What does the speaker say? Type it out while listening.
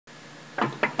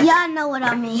Y'all know what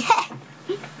I mean.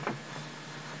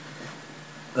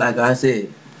 Like I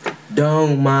said,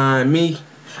 don't mind me.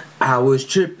 I was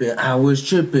tripping,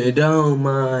 don't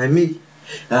mind me.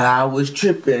 I was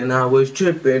tripping,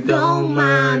 don't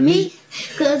mind me.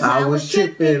 Cause I was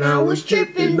tripping,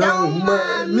 don't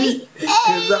mind me.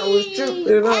 Cause I was tripping.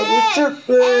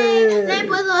 They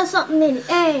put on something in it.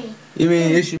 Hey. You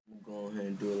mean it should go ahead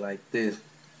and do it like this.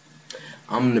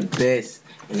 I'm the best,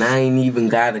 and I ain't even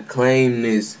gotta claim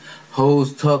this.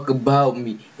 Hoes talk about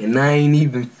me, and I ain't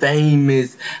even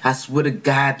famous. I swear to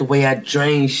God, the way I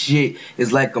drain shit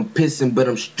is like I'm pissing, but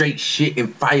I'm straight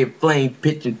shitting. Fire flame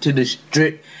pitching to the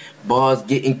strip. Bars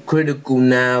getting critical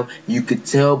now. You could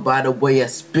tell by the way I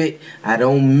spit, I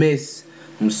don't miss.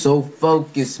 I'm so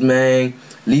focused, man.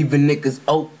 Leaving niggas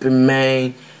open,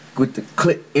 man. With the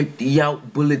clip empty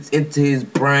out, bullets into his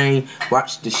brain.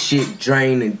 Watch the shit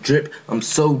drain and drip. I'm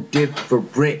so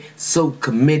different, so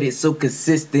committed, so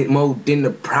consistent, more than a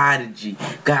prodigy.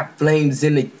 Got flames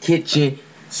in the kitchen,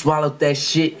 swallowed that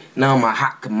shit, now I'm a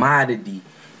hot commodity.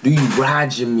 Do you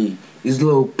roger me? These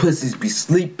little pussies be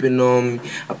sleeping on me.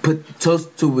 I put the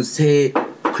toast to his head,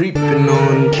 creeping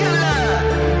on me.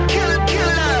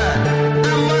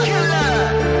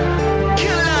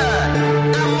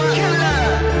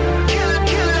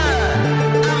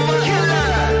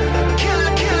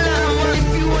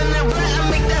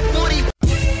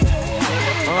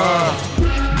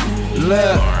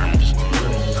 Look,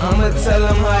 I'ma tell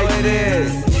him how it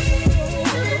is.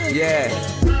 Yeah,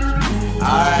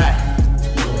 alright.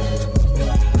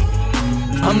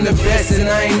 I'm the best and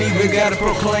I ain't even gotta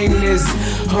proclaim this.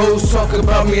 Hoes talk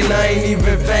about me and I ain't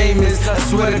even famous. I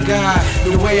swear to God,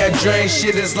 the way I drain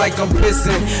shit is like I'm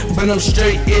pissing. But I'm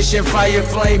straight itching, fire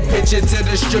flame pitching to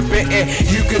the stripping. And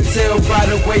you can tell by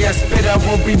the way I spit I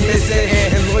won't be missing.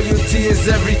 And loyalty is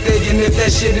everything, and if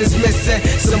that shit is missing,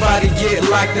 somebody get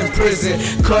locked in prison.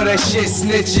 Call that shit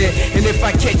snitching. And if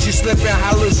I catch you slipping,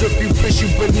 hollers rip you, push you,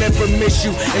 but never miss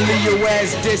you and leave your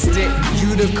ass distant.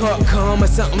 You the caught calm or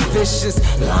something vicious.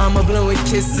 Llama blowing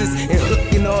kisses and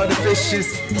hooking all the fishes.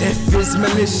 Death is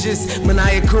malicious,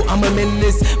 maniacal, I'm a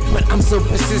menace, but I'm so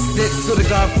persistent, so the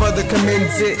Godfather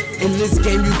commends it. In this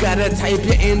game you gotta type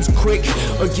your ends quick,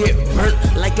 or get burnt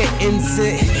like an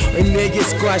insect, or nigga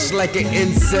squashed like an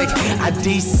insect. I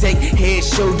dissect head,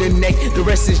 shoulder, neck, the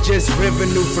rest is just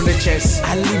revenue from the chest.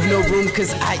 I leave no room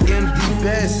cause I am the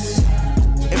best.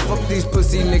 And fuck these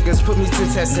pussy niggas, put me to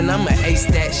test and I'ma ace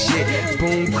that shit.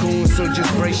 Boom coon, so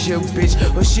just brace your bitch,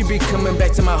 or she be coming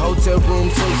back to my hotel room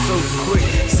so quick.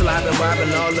 Sliding,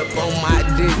 robbing all up on my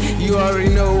dick. You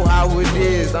already know how it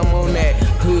is, I'm on that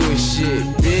hood shit,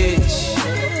 bitch.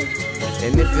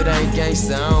 And if it ain't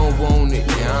gangsta, I don't want it,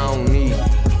 I don't need it.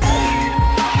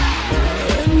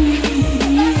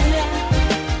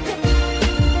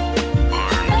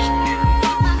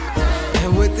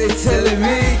 They telling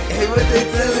me, hey, what they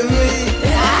telling me?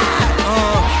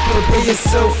 Prepare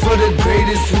yourself for the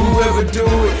greatest, whoever do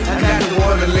it. I got the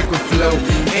water, liquid flow,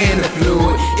 and the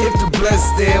fluid. If the blood's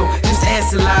stale, just add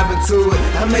saliva to it.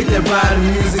 I make that bottom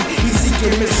music,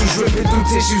 ECK missiles dripping through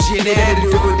tissues. Yeah, that'll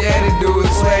do it.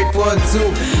 Swag for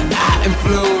two, I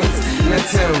influence. Now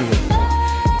tell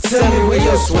me where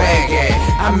your swag at.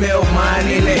 I melt mine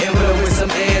in the envelope with some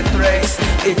anthrax.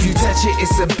 If you touch it,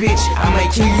 it's a bitch. I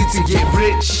might kill you to get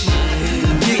rich.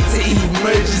 Get to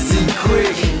emergency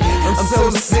quick. I'm so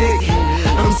sick,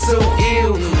 I'm so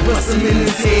ill. Bust him in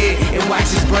his head and watch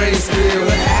his brain spill.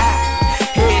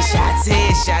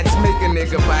 Headshots, make a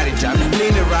nigga body drop.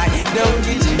 Lean it right, don't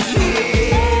get your kids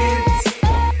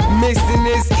mixed in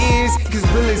his ears, cause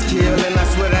bullets kill, and I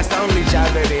swear that's the only job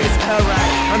that is.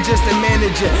 Alright, I'm just a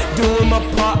manager, doing my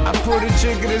part. I pull the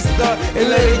trigger to start and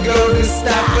let it go to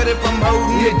stop. But if I'm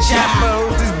holding the chopper,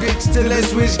 hold this bitch till that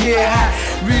switch get hot.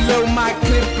 Reload my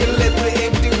clip and let the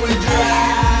empty one dry.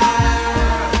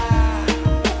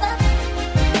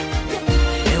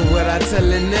 And what I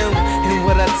tellin' them, and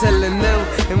what I tellin' them,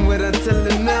 and what I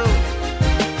tellin' them.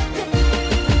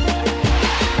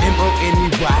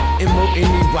 M-O-N-E-Y,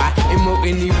 M-O-N-E-Y,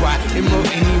 M-O-N-E-Y,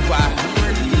 M-O-N-E-Y,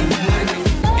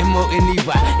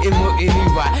 M-O-N-E-Y,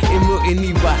 M-O-N-E-Y,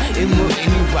 M-O-N-E-Y,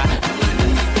 M-O-N-E-Y,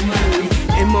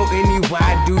 M-O-N-E-Y.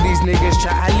 Do these niggas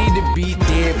try? I leave the beat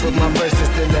dead, but my verse is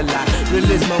still alive.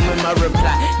 Realest moment, my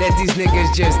reply, that these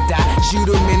niggas just die. Shoot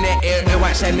them in the air and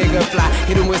watch that nigga fly.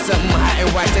 Hit him with something hot and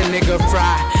watch that nigga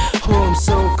fry. Oh, I'm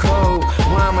so cold,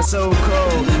 why am I so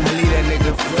cold? I leave that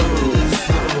nigga froze.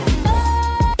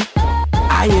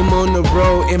 I am on the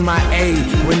road in my A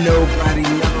where nobody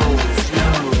knows.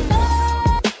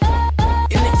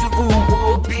 And if you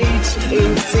whoa, bitch,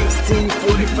 8, 16,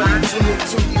 45,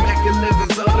 22, Mac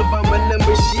 11's all about my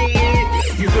number shit.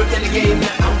 You heard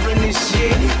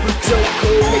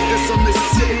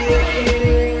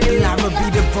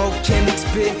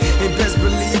spit. And best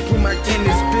believe when my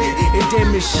cannon spit, it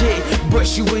damn is shit.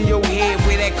 Bust you in your head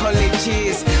with that college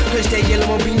cheers. Hush that yellow,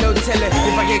 won't be no telling.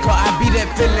 If I get caught, I be that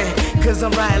feeling. Cause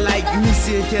I'm riding like me,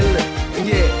 see a killer.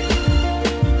 Yeah.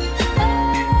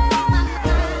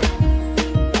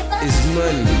 It's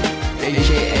money,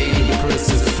 aka the Prince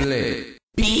of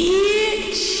Flint.